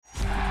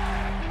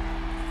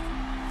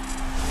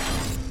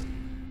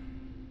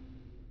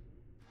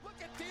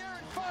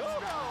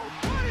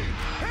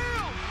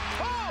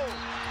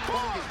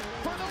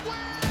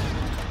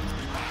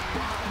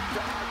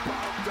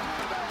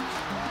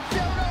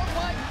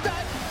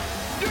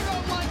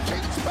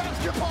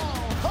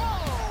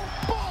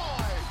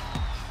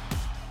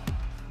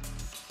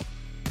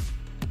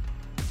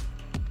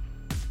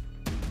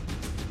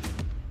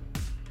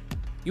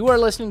You are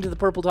listening to the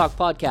Purple Talk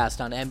podcast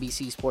on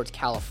NBC Sports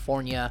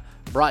California,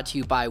 brought to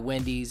you by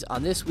Wendy's.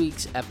 On this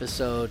week's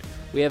episode,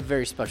 we have a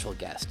very special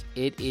guest.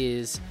 It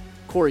is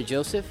Cory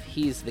Joseph.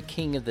 He's the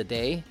king of the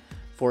day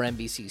for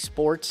NBC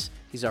Sports.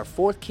 He's our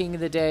fourth king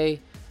of the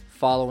day,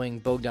 following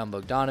Bogdan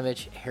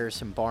Bogdanovic,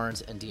 Harrison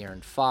Barnes, and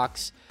De'Aaron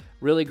Fox.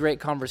 Really great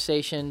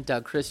conversation.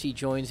 Doug Christie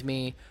joins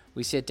me.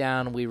 We sit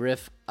down, we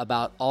riff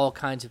about all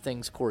kinds of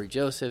things Cory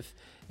Joseph,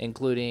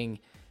 including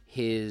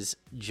his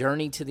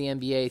journey to the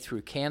NBA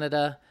through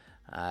Canada,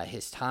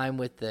 his time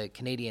with the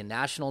Canadian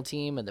national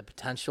team and the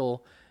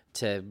potential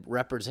to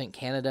represent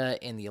Canada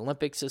in the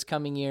Olympics this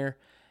coming year,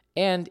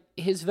 and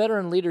his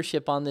veteran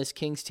leadership on this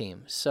Kings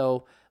team.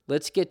 So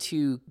let's get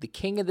to the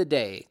king of the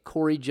day,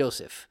 Cory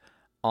Joseph,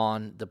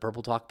 on the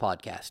Purple Talk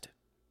podcast.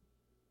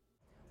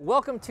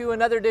 Welcome to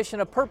another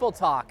edition of Purple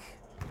Talk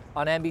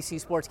on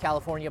NBC Sports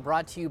California,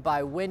 brought to you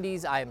by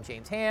Wendy's. I am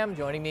James Ham.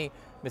 Joining me,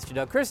 Mr.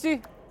 Doug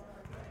Christie.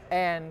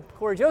 And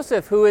Cory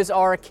Joseph, who is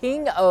our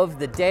king of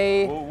the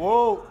day.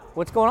 Whoa.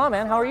 What's going on,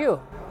 man? How are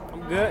you?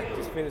 I'm good.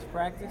 Just finished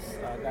practice.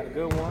 Got a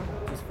good one.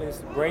 Just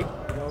finished the break.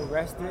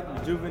 Rested,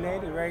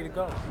 rejuvenated, ready to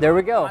go. There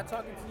we go. Am I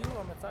talking to you?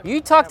 Or am I talking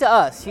You talk to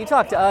us. You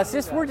talk to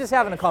us. We're just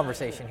having a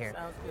conversation here.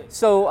 Sounds good.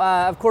 So,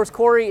 of course,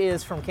 Cory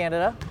is from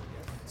Canada.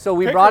 So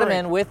we brought him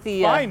in with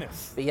the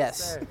finest.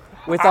 Yes,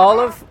 with all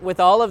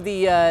of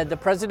the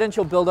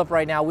presidential buildup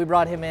right now. We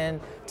brought him in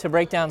to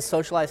break down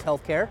socialized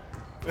healthcare.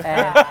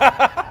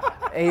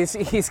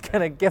 He's going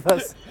to give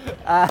us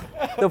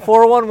the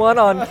 411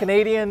 on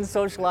Canadian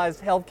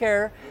socialized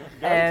healthcare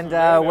and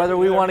whether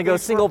we want to go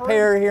single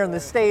payer here in the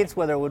States,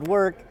 whether it would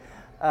work.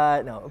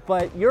 No,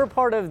 but you're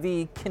part of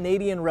the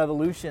Canadian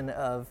revolution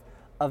of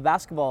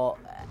basketball,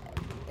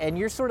 and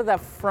you're sort of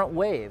that front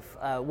wave.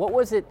 What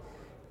was it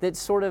that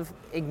sort of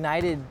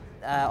ignited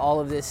all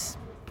of this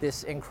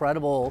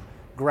incredible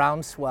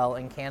groundswell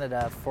in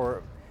Canada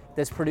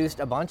that's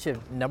produced a bunch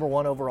of number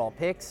one overall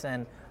picks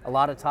and a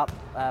lot of top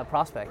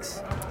prospects?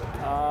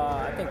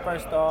 I think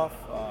first off,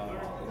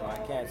 I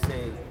can't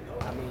say.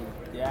 I mean,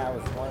 I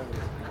was one of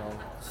the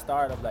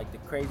start of like the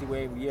crazy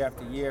wave year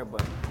after year,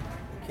 but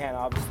you can't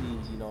obviously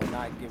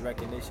not give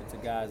recognition to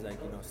guys like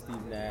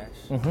Steve Nash,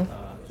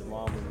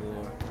 Jamal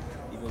Manure,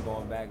 even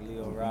going back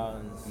Leo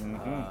Rollins.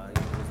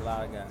 There's a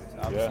lot of guys.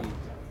 Obviously,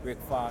 Rick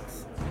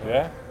Fox.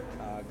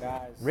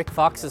 Guys. Rick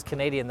Fox is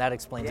Canadian. That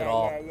explains it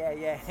all.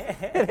 Yeah.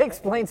 It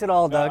explains it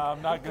all, Doug.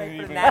 I'm not going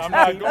to even. I'm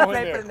not going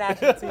there. there. For the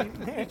national team.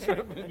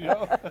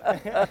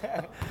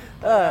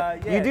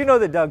 You do know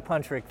that Doug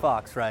punched Rick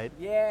Fox, right?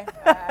 Yeah,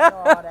 I know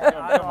all that.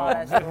 I know all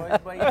that story.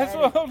 But That's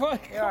what I'm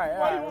like.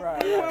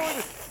 Right.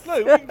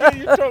 Look,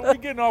 we're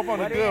getting off on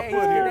a good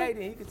foot here.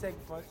 Canadian, he can take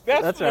a punch.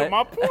 That's right.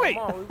 my point.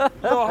 Come on,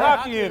 Little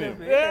hockey in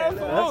him. Yeah,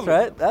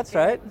 absolutely. That's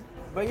right.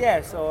 But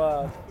yeah,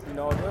 so there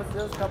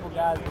was a couple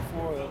guys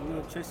before me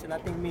and Tristan. I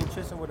think me and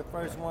Tristan were the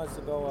first ones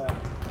to go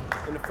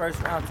in the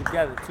first round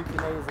together. 2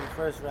 Canadians in the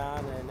first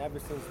round, and ever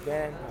since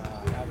then,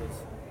 that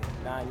was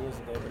 9 years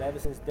ago. But ever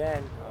since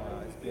then,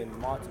 it's been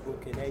multiple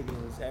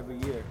Canadians every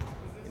year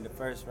in the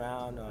first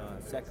round,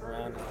 second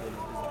round.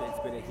 It's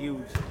been a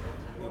huge,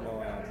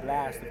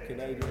 blast of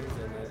Canadians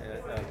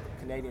and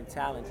Canadian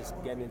talent just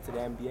getting into the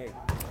NBA.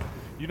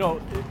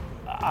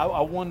 I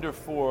wonder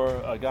for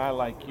a guy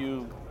like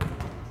you,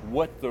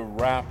 what the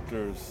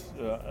Raptors,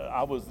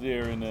 I was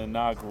there in the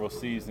inaugural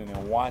season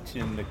and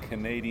watching the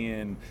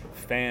Canadian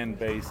fan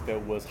base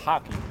that was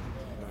hockey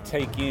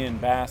take in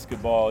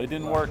basketball. It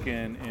didn't work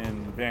in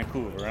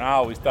Vancouver, and I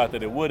always thought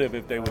that it would have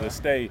if they would have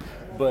stayed,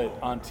 but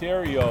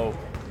Ontario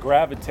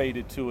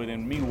gravitated to it,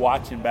 and me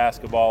watching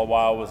basketball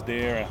while I was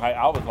there, and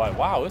I was like,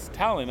 wow, it's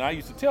talent. And I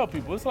used to tell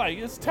people,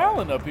 it's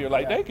talent up here,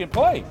 like they can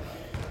play.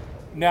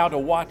 Now to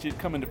watch it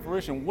come into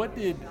fruition, what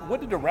did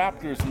the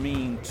Raptors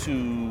mean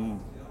to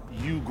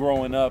you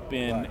growing up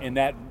in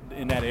that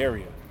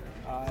area?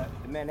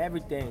 It meant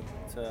everything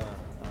to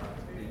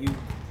the youth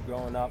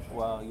growing up.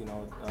 Well,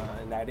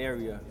 in that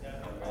area,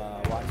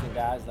 watching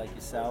guys like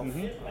yourself,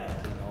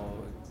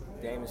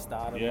 Damon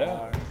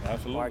Stoudemire,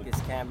 absolutely. Marcus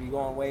Camby,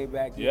 going way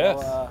back.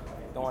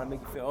 Don't want to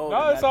make you feel old.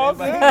 No, it's all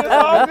good. It's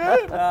all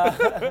good.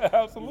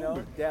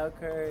 Absolutely. Del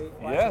Curry,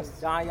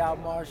 Donyell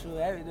Marshall.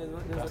 There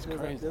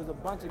was a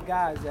bunch of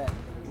guys that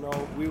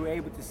we were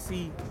able to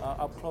see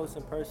up close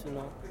and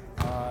personal,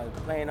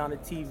 playing on the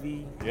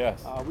TV.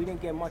 Yes. We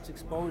didn't get much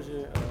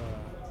exposure,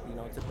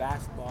 to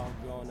basketball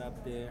growing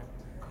up there,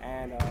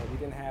 and we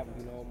didn't have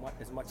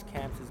as much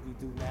camps as we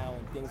do now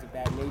and things of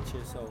that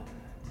nature. So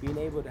being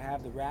able to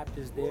have the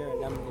Raptors there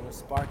and them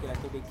spark it. I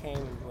think they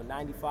came in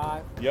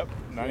 95. Yep,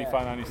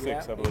 95,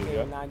 96, I believe. They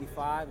came in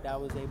 95.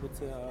 That was able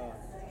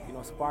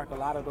to spark a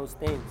lot of those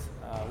things,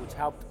 which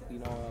helped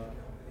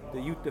the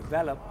youth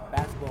develop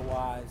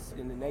basketball-wise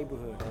in the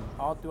neighborhood and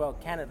all throughout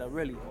Canada,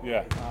 really.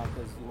 Yeah.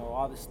 Because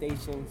all the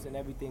stations and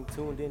everything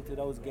tuned into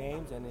those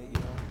games, and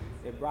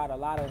it brought a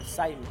lot of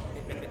excitement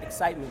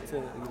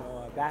to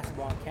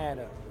basketball in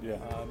Canada. Yeah.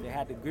 They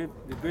had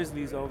the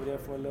Grizzlies over there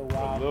for a little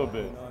while. A little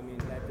bit.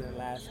 That didn't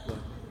last, but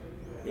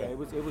yeah, it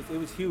was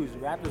huge. The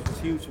Raptors was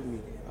huge for me.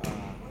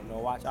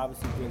 watch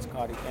obviously Vince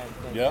Carter.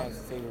 Can't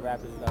say the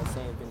rappers without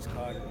saying Vince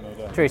Carter. No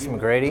doubt. Tracy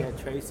McGrady. Yeah,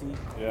 Tracy.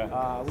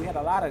 Yeah. We had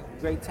a lot of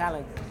great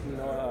talent,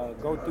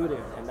 go through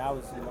there, and that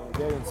was,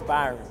 very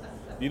inspiring.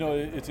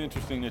 It's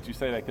interesting that you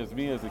say that because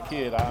me as a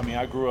kid,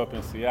 I grew up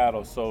in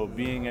Seattle, so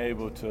being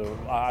able to,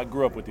 I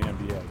grew up with the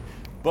NBA.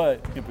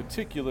 But in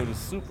particular, the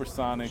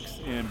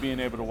Supersonics and being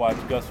able to watch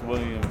Gus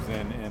Williams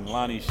and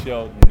Lonnie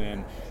Shelton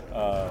and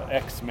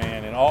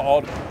X-Man and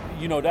all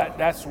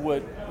that's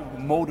what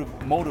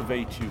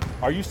motivates you.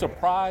 Are you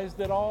surprised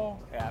at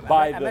all? Yeah,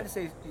 I meant to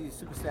say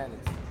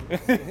Supersonics.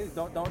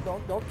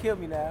 don't kill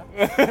me now.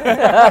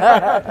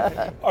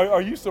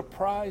 Are you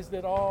surprised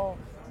at all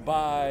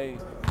by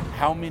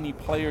how many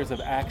players have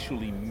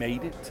actually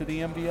made it to the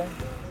NBA?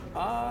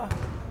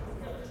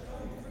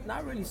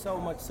 Not really so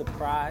much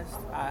surprised.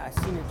 I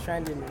seen it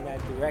trending in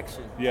that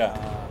direction. Yeah.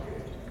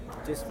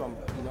 Just from,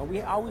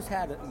 we always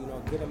had a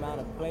good amount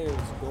of players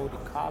go to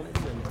college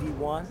and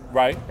D1.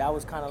 Right. That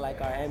was kind of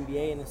like our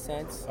NBA in a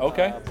sense.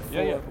 Okay.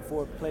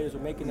 Before players were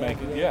making the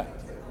NBA. Yeah.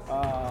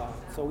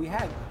 So we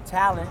had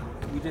talent.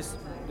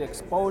 The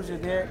exposure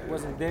there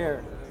wasn't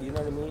there. You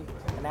know what I mean?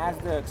 And as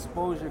the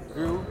exposure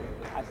grew,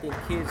 I think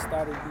kids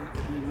started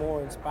to be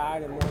more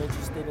inspired and more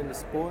interested in the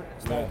sport.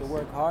 Started to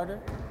work harder.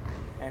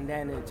 And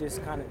then it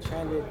just kind of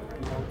trended,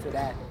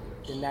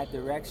 in that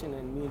direction.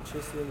 And me and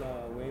Tristan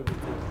were able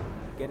to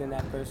get in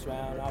that first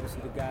round.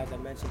 Obviously, the guys I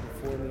mentioned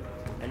before me,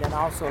 and then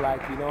also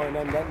and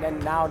then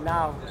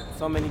now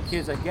so many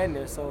kids are getting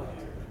there. So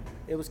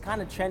it was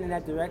kind of trending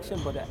that direction.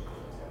 But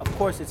of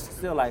course, it's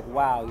still like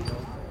wow,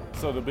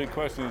 So the big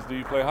question is, do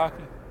you play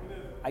hockey?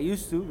 I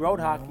used to road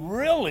hockey.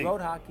 Really? Road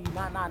hockey.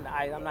 I'm not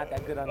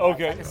that good on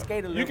Okay. I can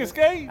skate a little. You can bit.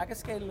 skate? I can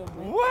skate a little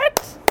bit.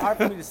 What? Hard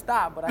for me to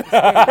stop, but I can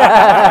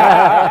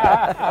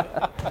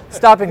skate.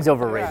 Stopping's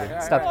overrated.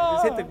 Right. Stopping.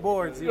 Just hit the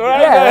boards.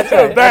 Yeah, that's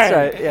right. Bang.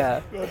 That's right.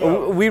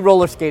 Yeah, we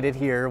roller skated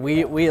here.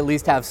 We at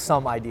least have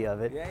some idea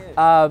of it.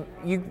 Yeah.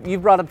 You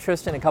brought up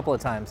Tristan a couple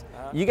of times.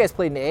 You guys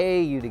played in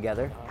AAU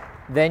together.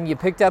 Then you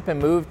picked up and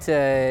moved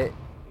to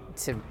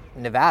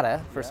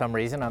Nevada for some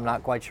reason. I'm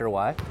not quite sure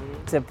why.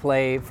 To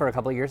play for a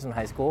couple of years in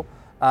high school.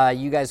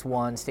 You guys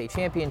won state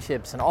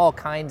championships and all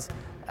kinds.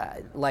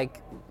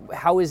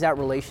 How is that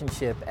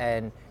relationship?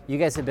 And you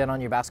guys have been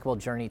on your basketball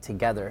journey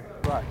together.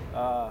 Right.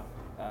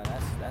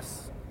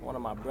 That's one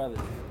of my brothers.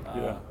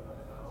 Yeah.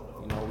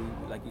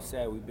 We, like you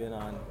said, we've been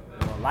on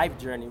a life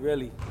journey,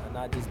 really,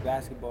 not just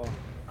basketball.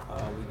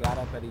 We got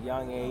up at a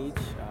young age.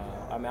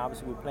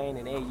 Obviously, we're playing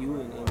in AU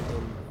in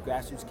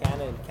grassroots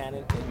Canada,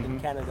 in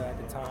Canada at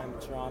the time,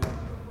 Toronto.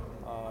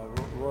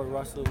 Roy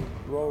Russell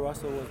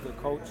was the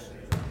coach.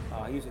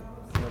 He used to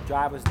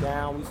drive us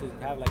down. We used to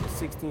have like a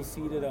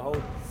 16-seater. The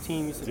whole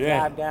team used to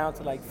drive down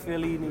to like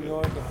Philly, New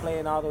York, and play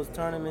in all those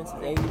tournaments,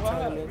 AU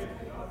tournaments.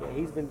 Yeah,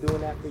 he's been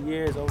doing that for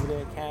years over there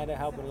in Canada,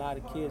 helping a lot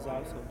of kids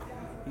out. So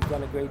he's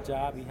done a great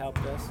job. He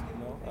helped us,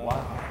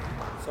 Wow.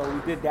 So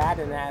we did that,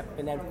 and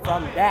then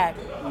from that,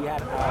 we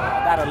had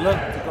I got a look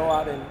to go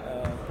out and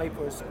play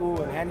for a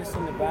school in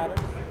Henderson, Nevada.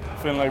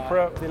 Finlay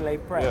Prep? Finlay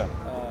Prep. Yeah.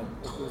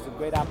 It was a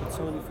great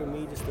opportunity for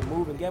me just to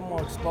move and get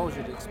more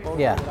exposure. The exposure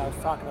Yeah. that I was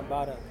talking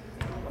about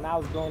when I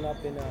was growing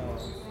up in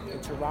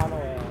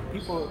Toronto.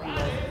 People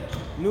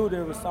knew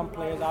there were some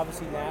players,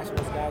 obviously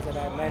nationals, guys that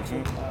I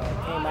mentioned,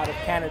 came out of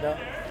Canada,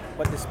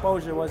 but the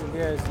exposure wasn't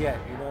there as yet.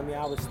 You know what I mean?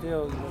 I was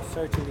still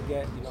searching to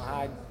get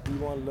high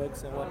D1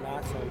 looks and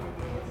whatnot. So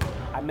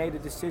I made a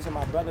decision.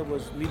 My brother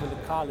was leaving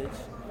the college.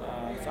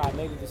 So I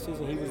made a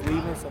decision he was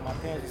leaving, so my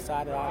parents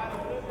decided I'd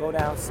go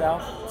down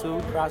south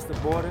too, cross the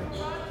border.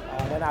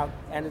 Then I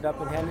ended up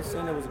in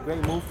Henderson. It was a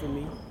great move for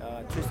me.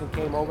 Tristan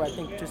came over. I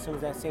think Tristan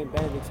was at St.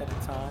 Benedict's at the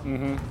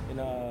time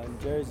in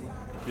Jersey.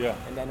 Yeah.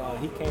 And then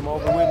he came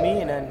over with me,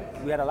 and then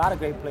we had a lot of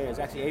great players.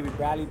 Actually, Avery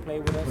Bradley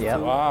played with us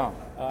too. Wow.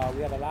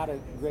 We had a lot of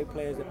great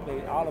players that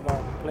played. All of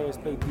our players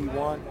played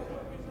D1.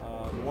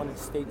 Won the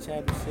state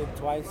championship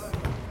twice.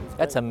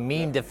 That's a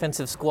mean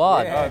defensive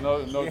squad. Yeah.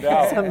 No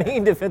That's doubt. a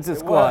mean defensive It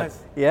squad. was.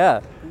 Yeah.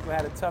 People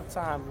had a tough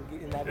time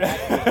getting that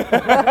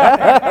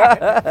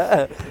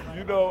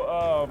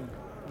back.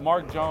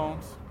 Mark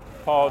Jones,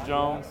 Paul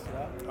Jones,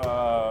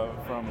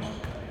 from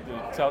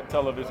the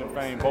television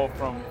fame, both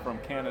from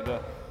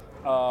Canada.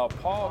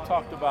 Paul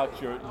talked about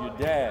your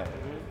dad,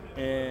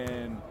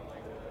 and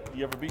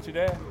you ever beat your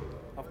dad?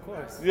 Of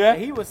course. Yeah.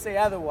 He would say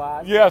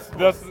otherwise. Yes,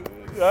 that's.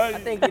 I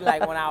think when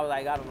I was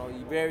I don't know,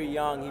 very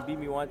young, he beat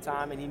me one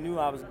time, and he knew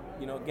I was,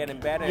 getting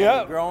better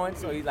and growing,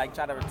 so he tried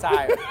to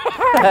retire.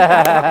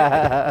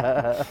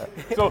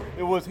 So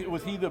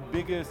was he the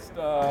biggest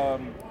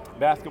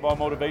basketball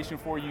motivation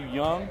for you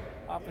young?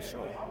 For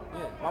sure.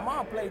 Yeah. My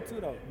mom played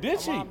too, though.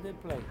 Did she? My mom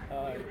did play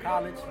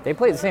college. They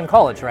played the same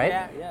college, right?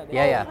 Yeah.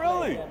 Yeah.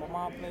 Really? Yeah, my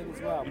mom played as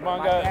well. Your But mom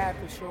my dad,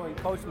 for sure, he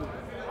coached me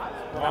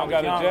when I Mom was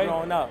got a young, J?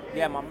 growing up.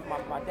 Yeah, my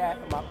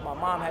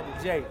mom had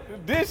the J.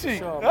 Did she?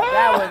 Sure. My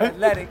dad was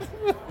athletic. You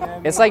know what I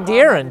mean? It's like My mom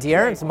had De'Aaron. the J.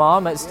 De'Aaron's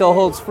mom still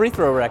holds free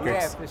throw Yeah,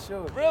 records. for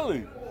sure.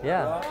 Really?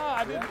 Yeah.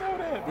 I didn't know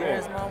that.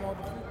 De'Aaron's Man. mom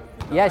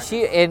was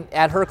Yeah,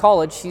 at her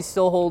college, she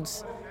still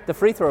holds the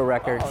free throw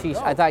record. Oh, I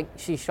dope. thought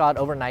she shot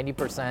over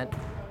 90%.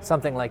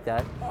 something like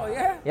that. Oh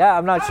yeah. Yeah,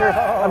 I'm not sure.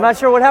 I'm not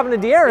sure what happened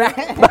to De'Aaron.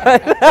 I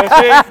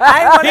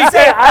ain't want to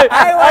say. I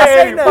ain't want to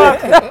say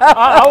nothing.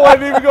 I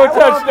wasn't even going to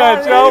touch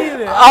that,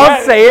 Joe.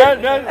 I'll say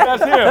it.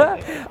 That's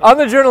him. I'm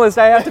the journalist.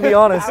 I have to be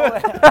honest.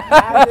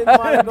 I didn't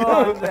want to go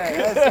on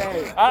that.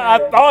 That's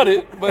I thought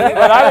it, but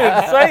I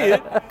didn't say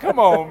it. Come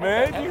on,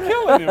 man. You're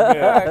killing him,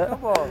 man.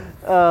 Come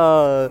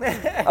on.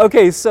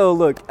 Okay, so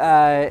look,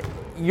 are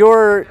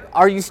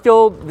you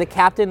still the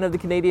captain of the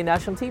Canadian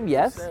national team?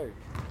 Yes. Sir.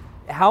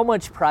 How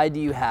much pride do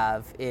you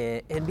have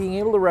in being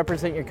able to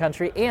represent your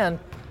country and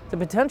the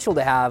potential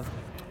to have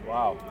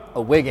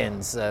a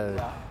Wiggins,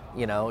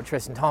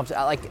 Tristan Thompson?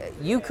 Like,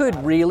 you could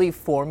really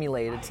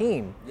formulate a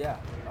team. Yeah.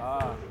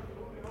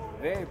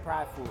 Very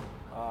prideful.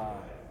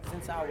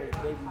 Since I was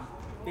maybe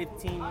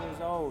 15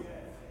 years old,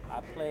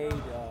 I played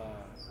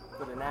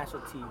for the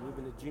national team,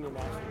 even the junior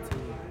national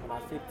team. When I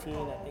was 15, I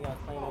think I was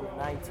playing under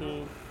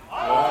 19. Going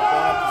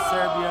up to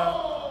Serbia.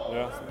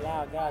 Some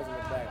loud guys in the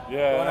back.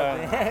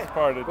 That's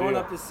part of the Going deal.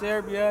 up to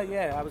Serbia,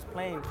 I was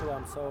playing for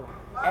them. So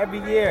every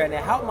year, and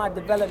it helped my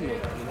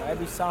development.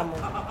 Every summer,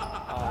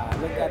 I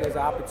looked at it as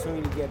an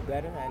opportunity to get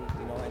better and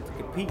to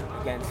compete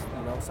against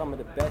some of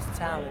the best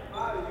talent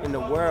in the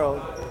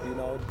world.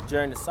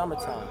 During the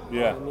summertime. You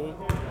know what I mean?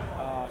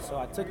 So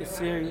I took it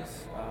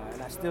serious,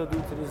 and I still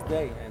do to this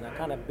day. And I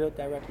kind of built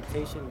that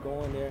reputation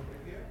going there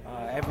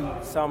every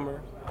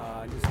summer,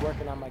 just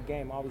working on my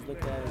game. I always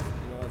looked at it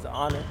as an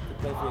honor to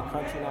play for your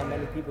country. Not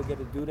many people get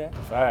to do that.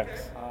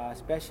 Facts.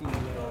 Especially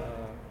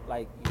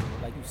like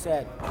you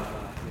said,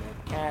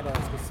 Canada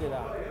is considered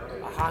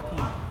a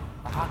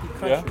hockey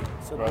country.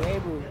 So to be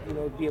able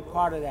to be a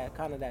part of that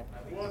kind of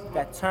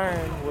that turn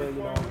where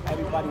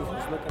everybody's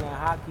just looking at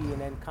hockey and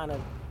then kind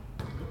of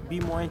be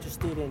more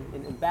interested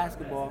in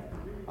basketball.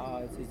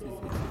 It's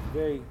a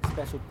very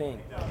special thing.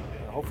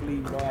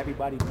 Hopefully,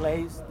 everybody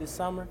plays this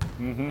summer,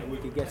 and we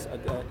could get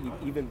an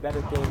even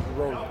better thing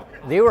rolling.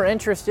 They were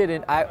interested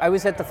in. I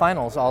was at the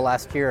finals all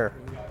last year,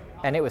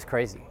 and it was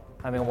crazy.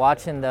 I mean,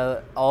 watching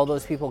all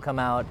those people come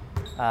out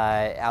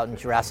in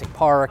Jurassic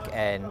Park,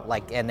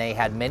 and they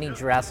had many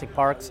Jurassic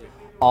Parks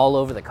all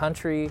over the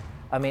country.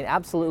 I mean,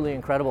 absolutely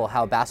incredible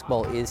how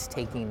basketball is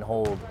taking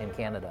hold in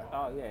Canada.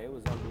 Oh yeah, it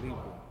was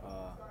unbelievable.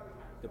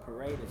 The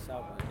parade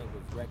itself, I think,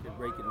 was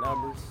record-breaking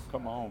numbers.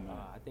 Come on, man.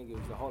 I think it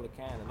was the whole of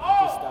Canada, not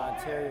just the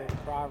Ontario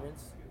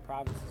province. The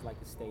province is like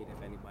a state,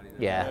 if anybody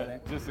doesn't know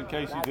that. Just in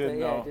case Not you didn't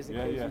know. Just in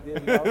case you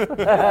didn't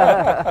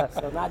know.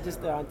 So not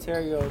just the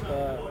Ontario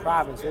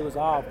province, it was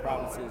all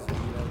provinces,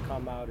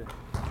 come out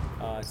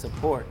and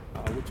support,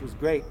 which was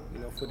great,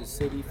 for the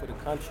city, for the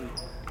country.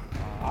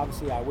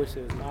 Obviously, I wish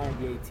it was my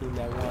NBA team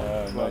that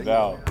won. No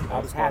doubt. I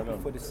was happy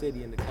for the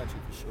city and the country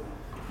for sure.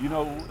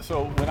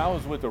 So when I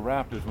was with the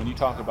Raptors, when you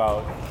talk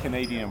about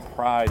Canadian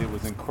pride, it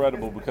was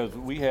incredible because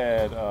we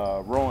had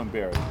Rowan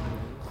Berry,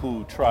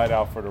 who tried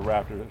out for the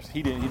Raptors.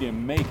 He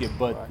didn't make it,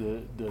 but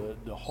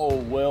the whole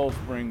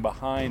wellspring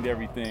behind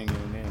everything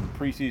and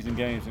preseason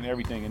games and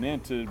everything, and then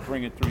to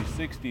bring it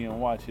 360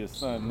 and watch his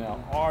son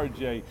now,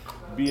 RJ,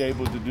 be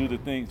able to do the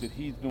things that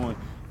he's doing,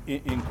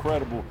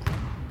 incredible.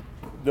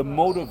 The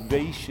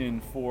motivation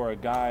for a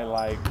guy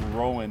like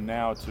Rowan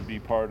now to be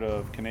part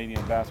of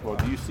Canadian basketball,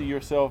 do you see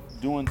yourself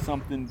doing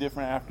something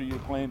different after your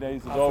playing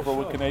days is over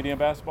with Canadian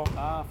basketball?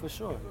 For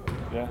sure.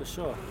 Yeah. For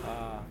sure.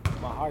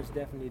 My heart's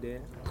definitely there.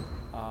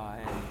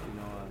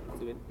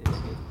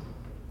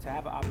 To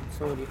have an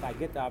opportunity, if I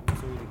get the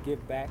opportunity to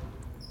give back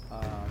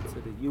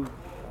to the youth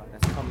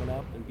that's coming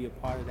up and be a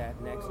part of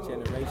that next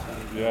generation,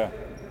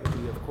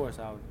 of course,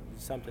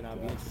 something I'll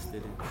be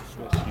interested in.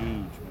 Sure. That's huge,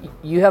 man.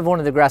 You have one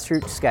of the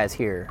grassroots guys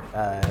here,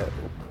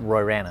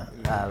 Roy Rana.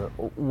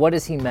 What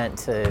has he meant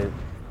to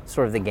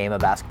sort of the game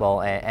of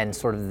basketball and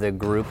sort of the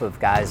group of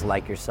guys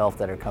like yourself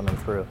that are coming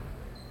through?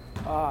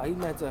 He's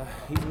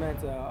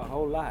meant a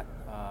whole lot.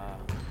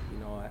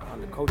 On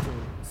the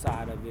coaching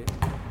side of it,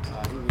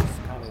 he was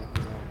kind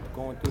of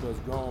going through those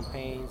growing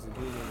pains and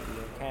being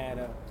in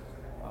Canada.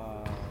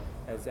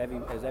 As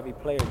every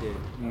player did,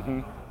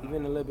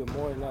 even a little bit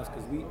more than us,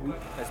 because we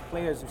as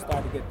players we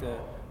start to get the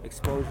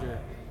exposure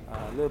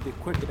a little bit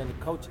quicker than the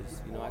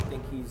coaches. I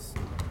think he's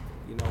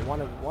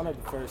one of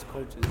the first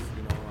coaches,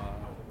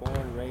 born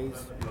and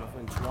raised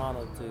from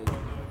Toronto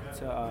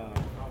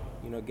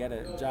to get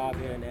a job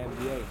here in the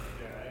NBA.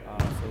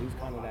 So he's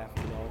kind of that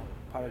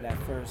part of that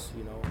first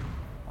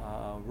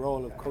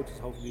role of coaches.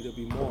 Hopefully there'll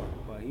be more,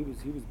 but he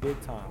was big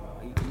time.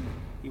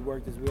 He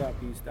worked his way up.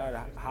 He started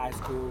high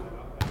school.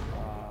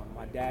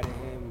 My dad and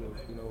him,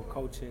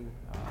 coaching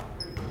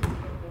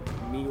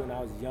me when I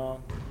was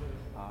young.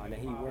 Then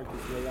he worked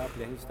his way up.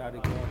 Then he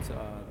started going to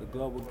the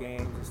global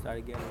games and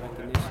started getting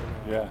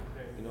recognition.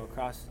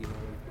 Across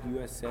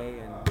USA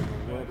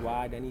and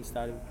worldwide. Then he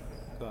started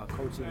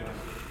coaching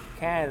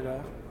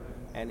Canada,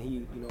 and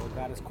he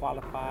got us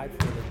qualified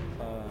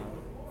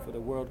for the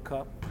World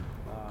Cup.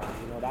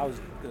 That was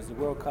because the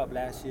World Cup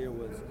last year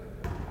was.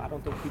 I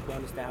don't think people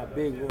understand how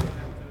big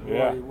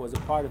Roy was a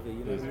part of it.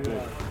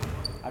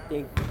 I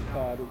think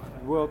the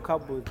World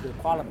Cup the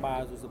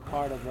qualifiers was a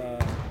part of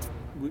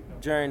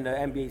during the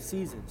NBA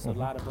season, so a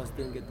lot of us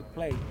didn't get to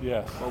play.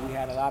 Yes. But we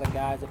had a lot of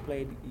guys that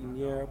played in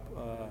Europe,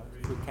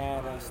 for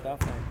Canada and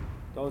stuff, and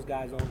those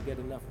guys don't get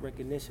enough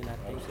recognition, I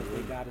think, because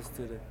they got us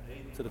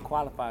to the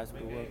qualifiers for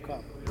the World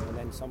Cup. And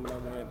then some of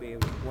them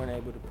weren't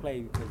able to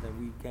play because then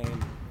we came,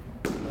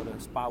 the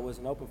spot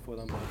wasn't open for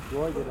them. But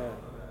Joy did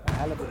a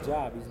hell of a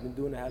job. He's been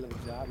doing a hell of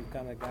a job. He's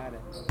kind of a guy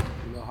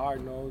that,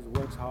 hard-nosed,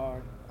 works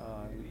hard,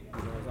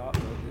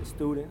 is a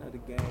student of the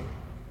game.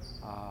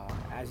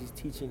 As he's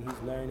teaching,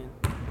 he's learning,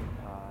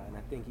 and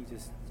I think he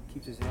just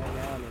keeps his head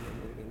down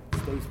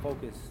and stays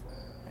focused.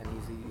 And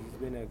he's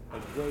been a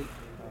great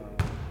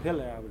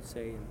pillar, I would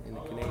say, in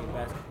the Canadian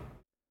basketball.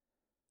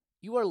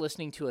 You are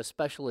listening to a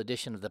special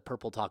edition of the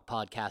Purple Talk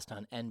podcast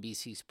on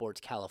NBC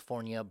Sports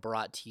California,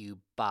 brought to you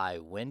by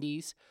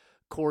Wendy's.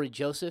 Cory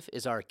Joseph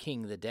is our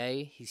king of the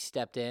day. He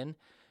stepped in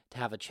to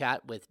have a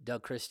chat with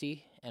Doug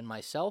Christie and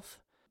myself,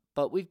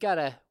 but we've got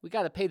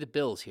to pay the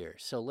bills here.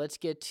 So let's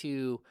get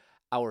to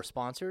our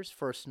sponsors.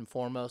 First and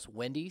foremost,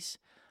 Wendy's,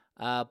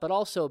 but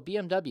also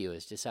BMW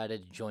has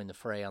decided to join the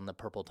fray on the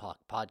Purple Talk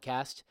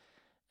podcast,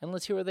 and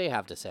let's hear what they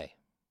have to say.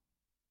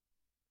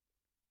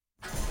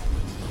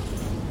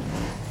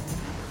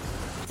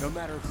 No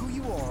matter who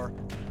you are,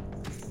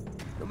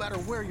 no matter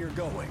where you're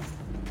going,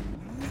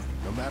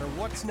 no matter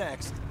what's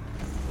next,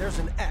 there's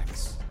an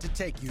X to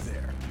take you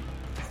there.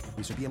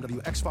 Use your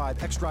BMW X5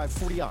 xDrive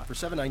 40i for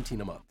 $719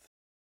 a month.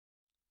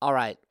 All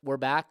right, we're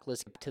back.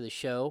 Let's get to the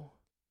show.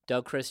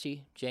 Doug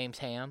Christie, James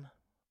Ham,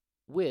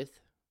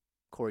 with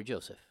Cory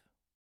Joseph.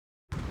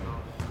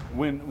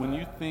 When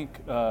you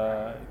think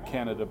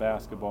Canada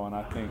basketball, and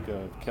I think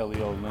of Kelly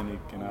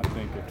Olynyk, and I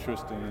think of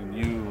Tristan and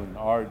you and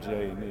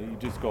RJ, and you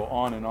just go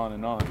on and on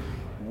and on.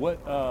 What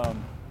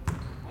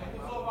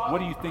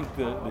do you think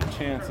the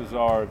chances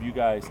are of you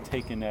guys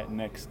taking that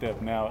next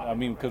step now? I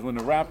mean, because when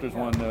the Raptors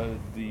won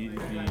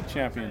the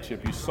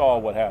championship, you saw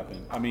what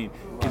happened. I mean,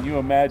 can you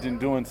imagine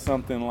doing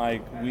something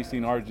like we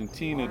seen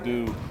Argentina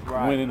do,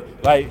 winning?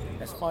 Like,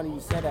 that's funny you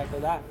said that,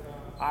 because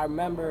I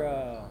remember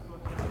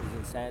I was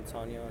in San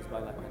Antonio. It was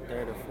about like my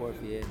third or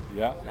fourth year.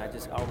 Yeah. And I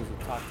just always would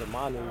talk to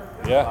Manu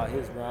Yeah. about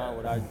his run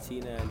with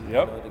Argentina and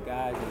Yep. the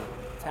guys and the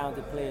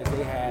talented players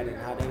they had and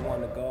how they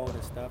won the gold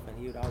and stuff. And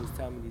he would always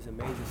tell me these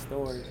amazing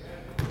stories.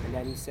 And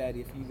then he said,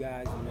 if you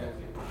guys,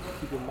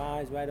 keep your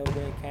minds right over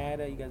there in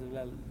Canada, you guys have a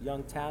lot of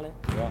young talent,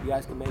 Yeah. you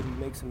guys can maybe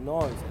make some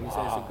noise. And he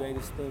said it's the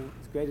greatest thing,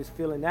 it's the greatest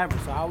feeling ever.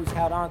 So I always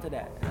held on to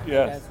that. And I think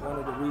Yes. that's one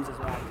of the reasons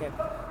why I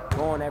kept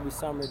going every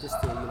summer,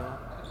 just to,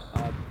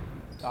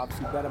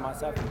 obviously better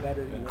myself and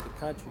better, the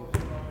country.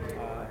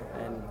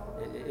 And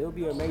it'll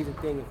be an amazing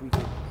thing if we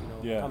could,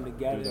 come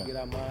together and get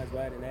our minds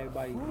right and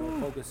everybody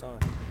focus on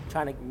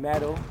trying to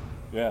medal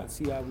and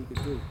see how we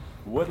could do.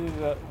 What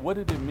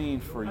did it mean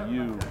for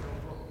you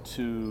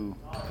to,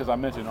 because I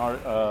mentioned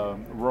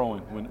Rowan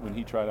when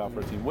he tried out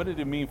for a team, what did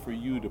it mean for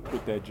you to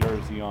put that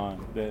jersey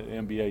on, the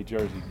NBA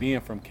jersey,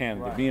 being from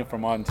Canada, being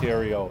from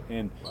Ontario,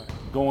 and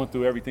going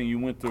through everything you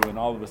went through, and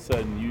all of a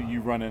sudden you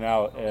running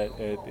out at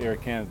Air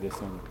Canada this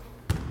summer?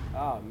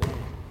 Oh man,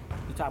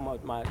 you talking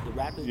about the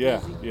Raptors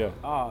jersey? Yeah.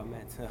 Oh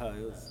man, it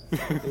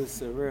was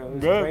surreal. It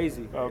was I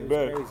crazy. It was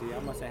bet. crazy. I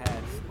must have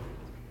had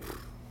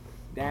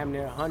damn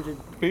near 100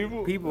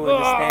 People in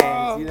the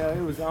stands.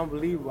 It was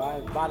unbelievable.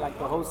 I bought like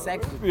the whole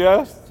section.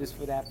 Yes. Just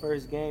for that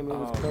first game, it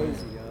was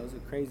crazy. It was a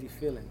crazy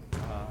feeling.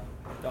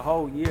 The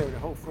whole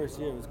first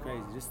year was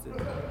crazy. Just to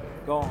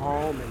go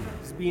home and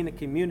just be in the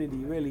community,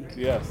 really.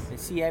 Yes. And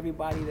see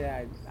everybody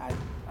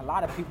a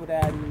lot of people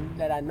that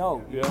I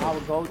know. Yeah. I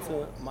would go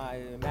to my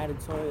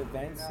mandatory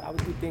events. I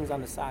would do things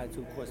on the side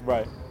too, of course.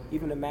 Right.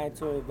 Even the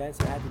mandatory events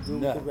that I had to do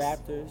with the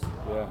Raptors.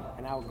 Yeah.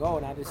 And I would go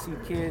and I just see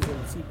kids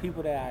and see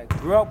people that I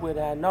grew up with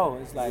that I know.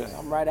 It's like,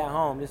 I'm right at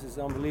home. This is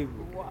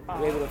unbelievable.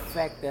 We're able to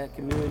affect that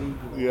community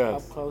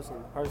up close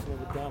and personal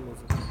with them.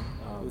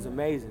 It was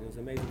amazing. It was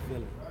an amazing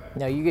feeling.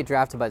 Now, you get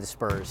drafted by the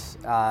Spurs,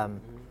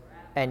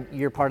 and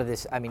you're part of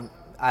this. I mean,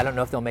 I don't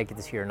know if they'll make it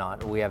this year or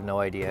not. We have no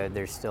idea.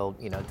 There's still,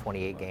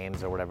 28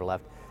 games or whatever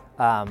left.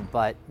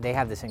 But they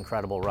have this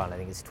incredible run. I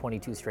think it's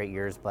 22 straight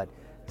years. But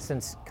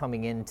since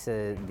coming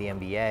into the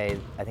NBA,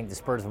 I think the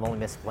Spurs have only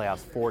missed the playoffs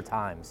 4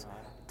 times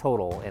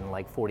total in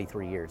like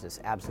 43 years. It's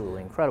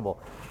absolutely incredible.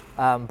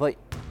 But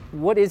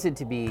what is it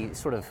to be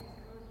sort of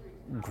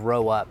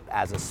grow up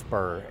as a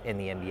Spur in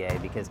the NBA?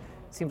 Because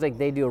it seems like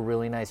they do a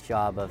really nice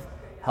job of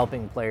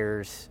helping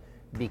players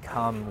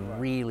become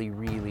really,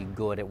 really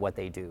good at what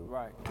they do.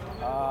 Right.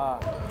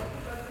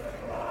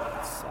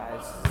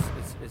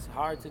 It's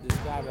hard to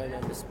describe it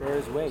in the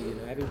Spurs way.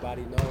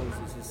 Everybody knows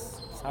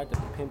it's hard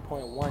to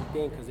pinpoint one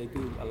thing because they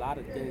do a lot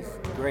of things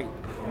great.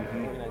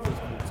 Organization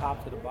from the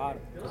top to the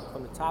bottom.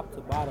 From the top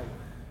to bottom,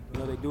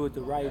 they do it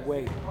the right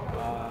way.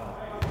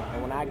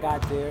 And when I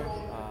got there,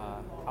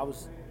 I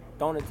was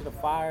thrown into the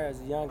fire as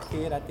a young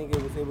kid. I think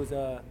it was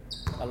a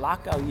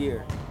lockout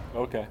year.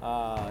 Okay.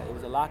 It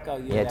was a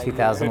lockout year. Yeah, that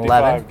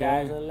 2011.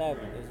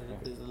 2011.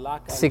 It was a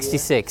lockout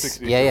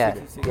 66. year.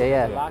 66.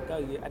 Yeah.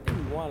 Lockout year. I think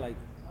we won like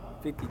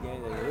 50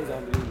 games. It was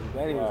unbelievable. But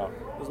anyways,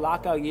 it was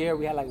lockout year.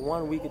 We had like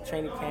 1 week of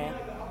training camp,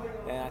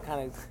 and I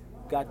kind of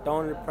got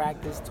thrown into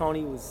practice.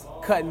 Tony was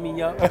cutting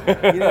me up.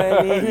 You know what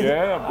I mean?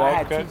 Yeah, I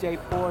had back TJ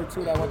Ford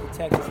too that went to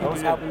Texas. He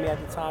was helping me at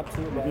the time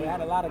too. But I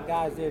had a lot of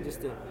guys there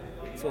just to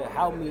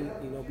help me,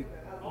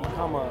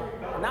 become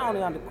not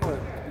only on the court,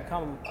 to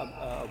become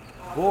a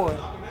boy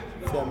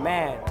to a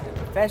man. And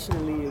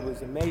professionally, it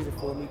was amazing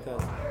for me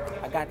because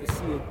I got to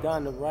see it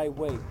done the right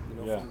way.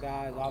 From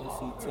guys,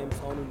 obviously Tim,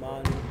 Tony,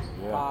 Manu,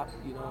 Pop.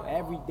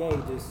 Every day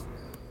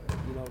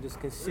just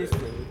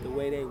consistent with the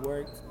way they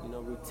worked.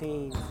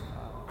 Routines,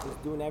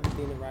 just doing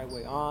everything the right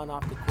way, on,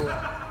 off the court.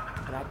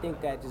 And I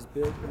think that just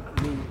built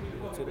me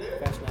to the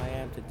professional I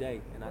am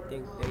today. And I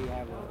think they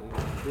have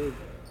a big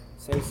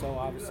say-so.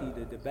 Obviously,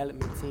 the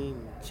development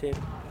team, Chip,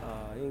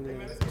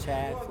 England,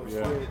 Chad, for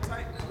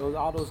sure.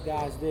 All those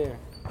guys there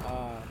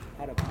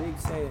had a big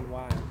say in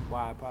why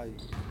I probably,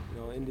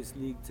 in this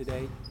league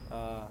today.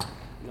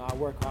 I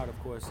work hard, of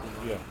course.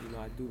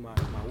 I do my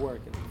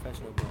work in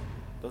professional, but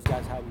those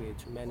guys helped me a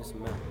tremendous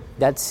amount.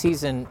 That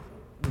season,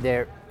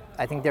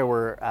 I think there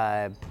were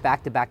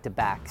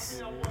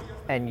back-to-back-to-backs,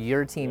 and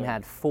your team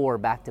had 4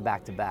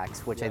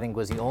 back-to-back-to-backs, which I think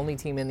was the only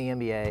team in the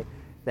NBA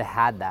that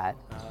had that,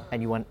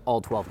 and you won all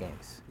 12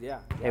 games. Yeah.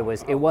 It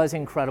was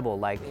incredible.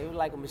 It was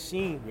like a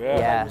machine.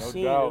 Yeah. Like a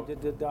machine. No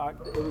doubt.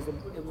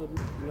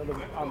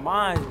 Our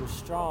minds were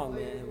strong,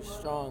 man. It was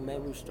strong,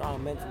 man. We were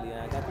strong mentally,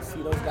 and I got to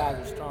see those guys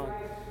were strong.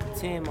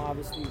 Tim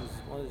obviously was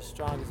one of the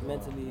strongest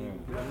mentally.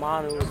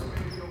 Manu was an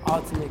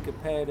ultimate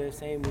competitor.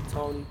 Same with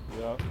Tony.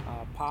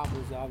 Pop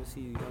was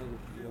obviously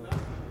one of the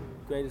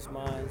greatest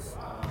minds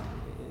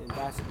in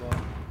basketball.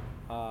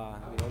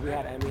 We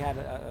had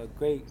a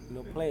great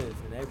players,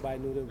 and everybody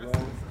knew their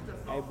role.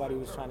 Everybody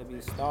was trying to be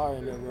a star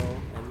in their role,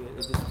 and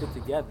it just fit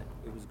together.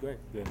 It was great.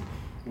 Yeah.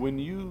 When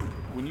you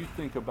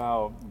think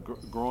about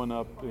growing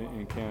up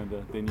in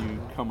Canada, then you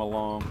come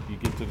along, you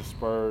get to the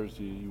Spurs,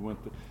 you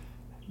went to.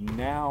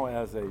 Now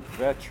as a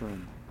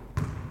veteran,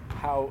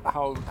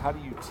 how do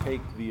you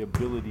take the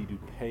ability to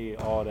pay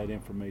all that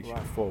information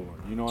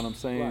forward? You know what I'm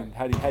saying?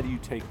 Right. How do you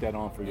take that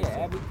on for yourself?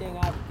 Yeah, everything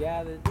I've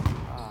gathered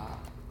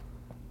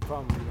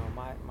from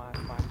my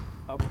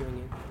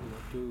upbringing,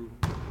 through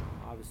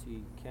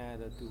obviously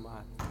Canada, through my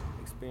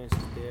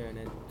experiences there, and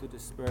then through the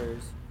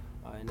Spurs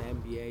in the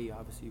NBA,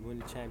 obviously win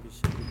the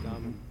championship with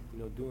them,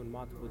 doing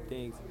multiple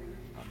things,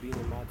 being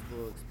in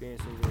multiple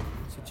experiences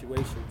or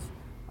situations.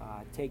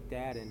 Take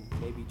that and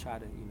maybe try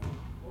to,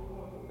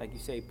 like you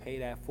say, pay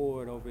that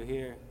forward over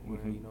here, where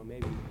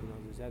maybe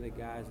there's other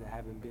guys that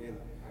haven't been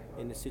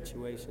in the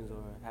situations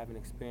or haven't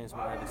experienced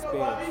what I've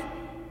experienced.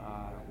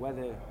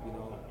 Whether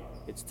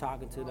it's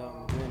talking to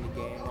them during the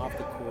game, off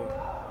the court,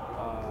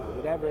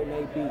 whatever it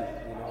may be,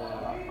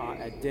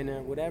 at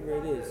dinner, whatever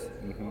it is,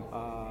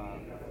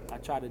 I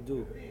try to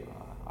do.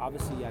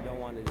 Obviously, I don't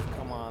want to just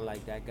come on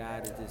like that guy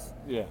that just,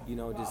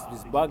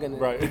 just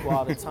bugging people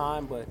all the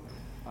time, but.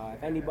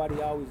 If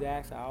anybody always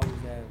asks, I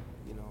always have,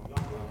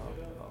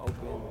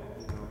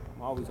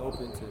 I'm always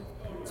open to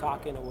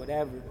talking or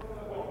whatever.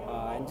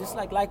 And just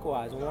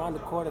likewise, when we're on the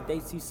court, if they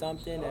see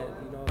something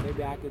that,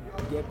 maybe I could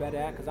get better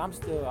at, because I'm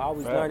still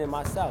always learning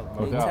myself.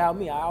 They tell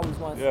me, I always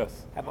want to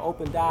have an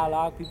open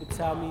dialogue. People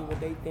tell me what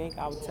they think.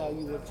 I would tell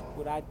you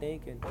what I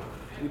think, and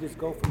we just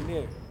go from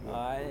there.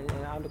 And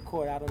on the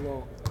court, I don't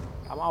know.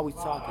 I'm always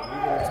talking,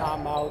 even in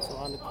timeouts or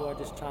on the court,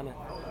 just trying to,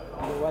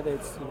 whether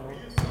it's,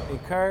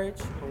 encourage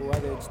or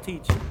whether it's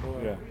teach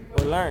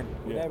or learn,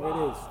 whatever it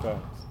is.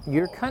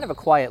 You're kind of a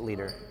quiet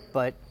leader,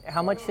 but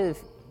how much have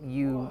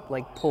you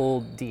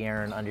pulled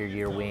De'Aaron under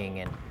your wing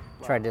and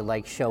tried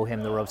to show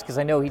him the ropes? Because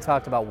I know he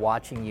talked about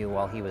watching you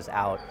while he was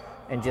out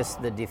and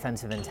just the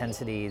defensive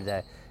intensity,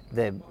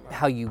 the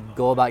how you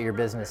go about your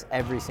business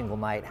every single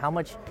night. How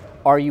much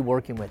are you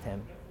working with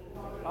him?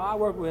 I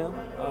work with him.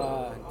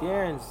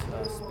 De'Aaron's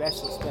a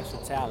special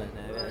talent,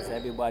 as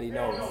everybody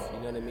knows. You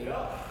know what I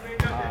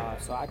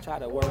mean? So I try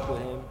to work with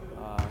him.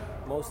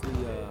 Mostly,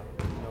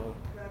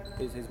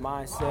 his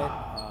mindset,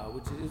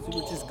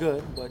 which is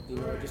good. But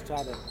just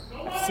try to.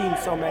 I've seen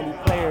so many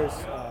players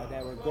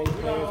that were great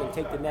players and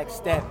take the next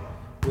step,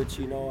 which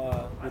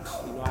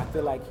I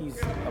feel like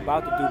he's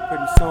about to do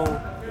pretty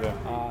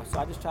soon. So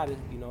I just try to,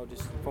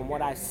 just from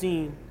what I've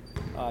seen,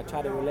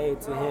 try to relate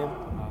it to him.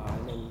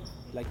 And then,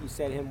 like you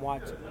said, him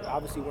watch.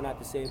 Obviously, we're not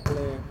the same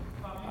player.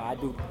 I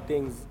do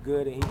things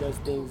good and he does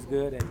things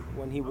good. And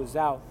when he was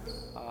out,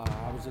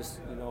 I was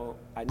just,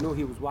 I knew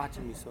he was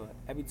watching me. So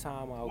every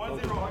time I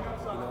would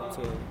go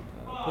to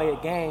play a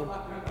game,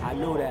 I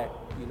knew that,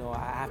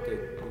 I have to,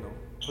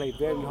 play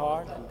very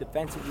hard. And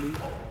defensively,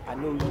 I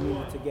knew we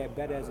needed to get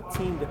better as a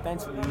team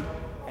defensively,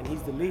 and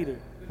he's the leader.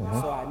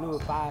 So I knew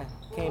if I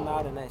came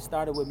out and I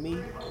started with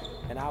me,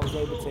 and I was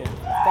able to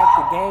affect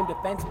the game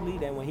defensively,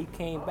 then when he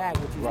came back,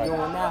 which he's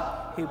doing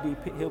now,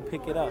 he'll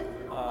pick it up.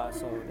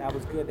 So that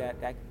was good.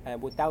 That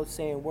and without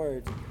saying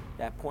words,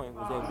 that point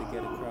was able to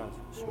get across.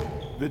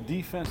 Sure. The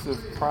defensive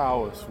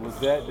prowess,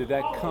 did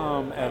that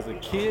come as a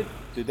kid?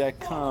 Did that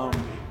come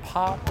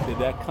Pop? Did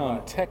that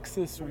come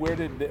Texas? Where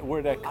did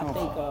that come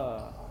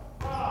from?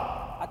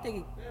 I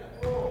think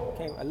it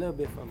came a little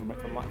bit from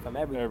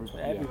everywhere.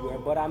 Yeah.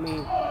 But I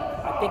mean,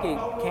 I think it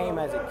came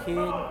as a kid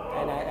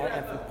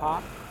and from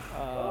Pop.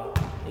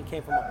 It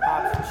came from a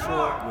Pops for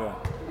sure. Yeah.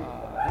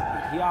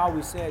 He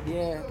always said,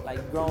 yeah,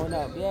 like growing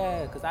up,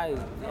 yeah, because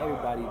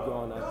everybody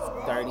growing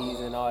up 30s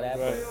and all that.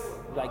 Right.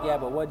 But like, yeah,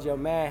 but what'd your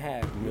man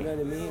have? You know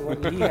what I mean?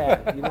 What did he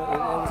have? You know, it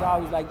was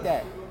always like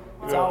that.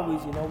 It's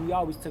always, you know, we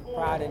always took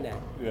pride in that.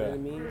 You know what I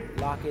mean?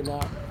 Locking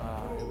up.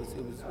 It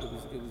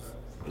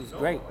was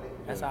great.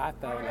 That's how I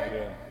felt.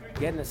 Like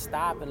getting a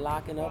stop and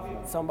locking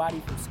up somebody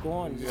from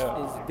scoring is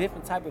a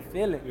different type of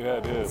feeling. Yeah,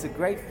 it is. It's a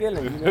great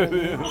feeling. You know what I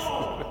mean?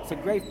 It's a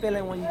great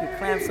feeling when you can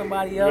clamp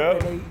somebody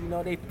up and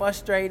they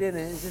frustrated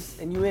and it's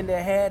just and you in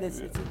their head.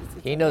 It's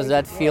He knows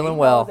that feeling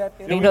well.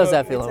 He knows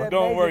that feeling.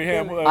 Don't worry,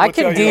 him. I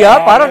can D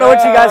up. I don't know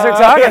what you guys are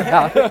talking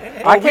about.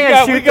 I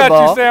can't shoot the ball.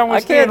 We got you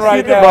sandwiched in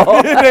right the now.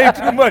 ball. It ain't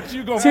too much.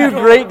 You gonna Two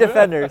great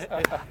defenders.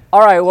 All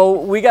right, well,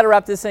 we got to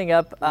wrap this thing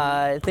up.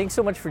 Thanks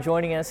so much for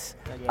joining us.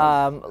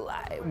 I'm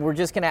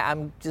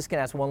just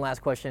gonna ask one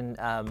last question.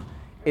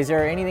 Is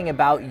there anything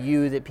about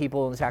you that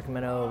people in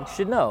Sacramento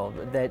should know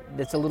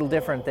that's a little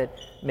different that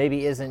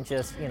maybe isn't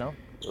just, you know,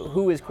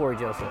 who is Cory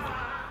Joseph?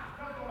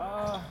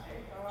 I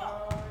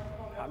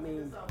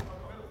mean,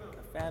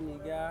 a family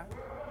guy.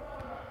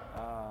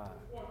 I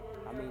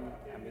mean,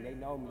 they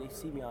know me. They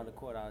see me on the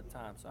court all the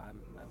time, so I'm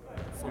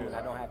assuming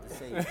I don't have to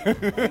say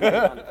it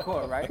on the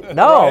court, right?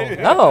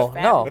 No.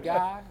 Family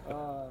guy.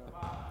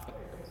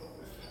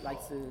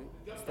 Likes to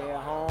stay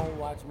at home,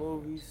 watch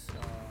movies.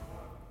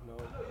 You know,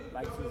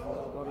 likes to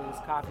go to his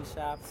coffee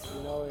shops.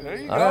 You know,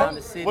 around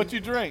the city. What you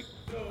drink?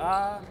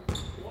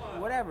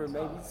 Whatever,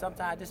 maybe.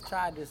 Sometimes I just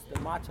tried this. The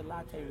matcha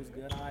latte was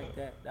good. I like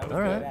that. That was All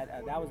good.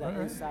 right. That was at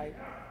Insight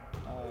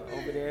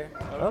over there.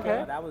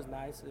 Okay. That was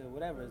nice.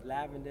 Whatever. It's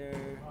lavender.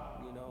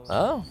 You know.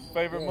 Oh.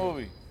 Favorite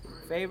movie?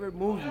 Favorite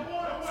movie.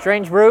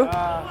 Strange Brew?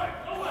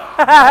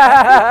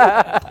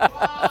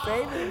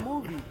 Favorite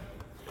movie.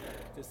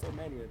 There's so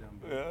many of them.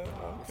 Yeah. Okay.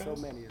 There's so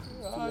many of them.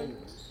 Too many.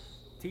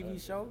 TV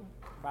show?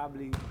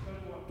 Probably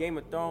Game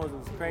of Thrones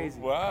was crazy.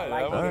 Wow,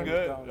 that was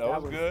good.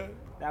 That was good.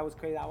 That was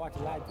crazy. I watch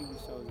a lot of TV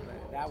shows,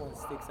 but that one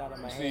sticks out of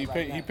my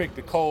head. He picked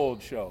the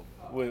cold show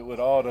with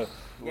all the.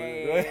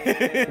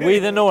 Yeah. We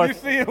the North. You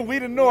see it? We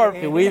the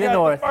North. We the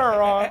North. The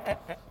fur on.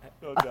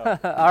 No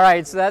doubt. All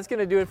right, so that's going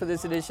to do it for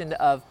this edition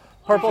of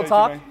Purple Appreciate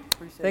Talk. you,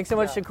 man. Thanks so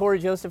much to Cory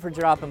Joseph for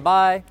dropping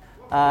by.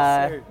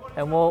 And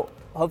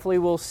hopefully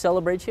we'll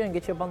celebrate you and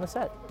get you up on the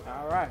set.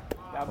 All right.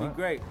 That'll be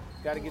great.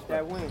 Got to get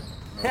that win.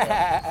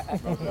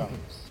 No doubt.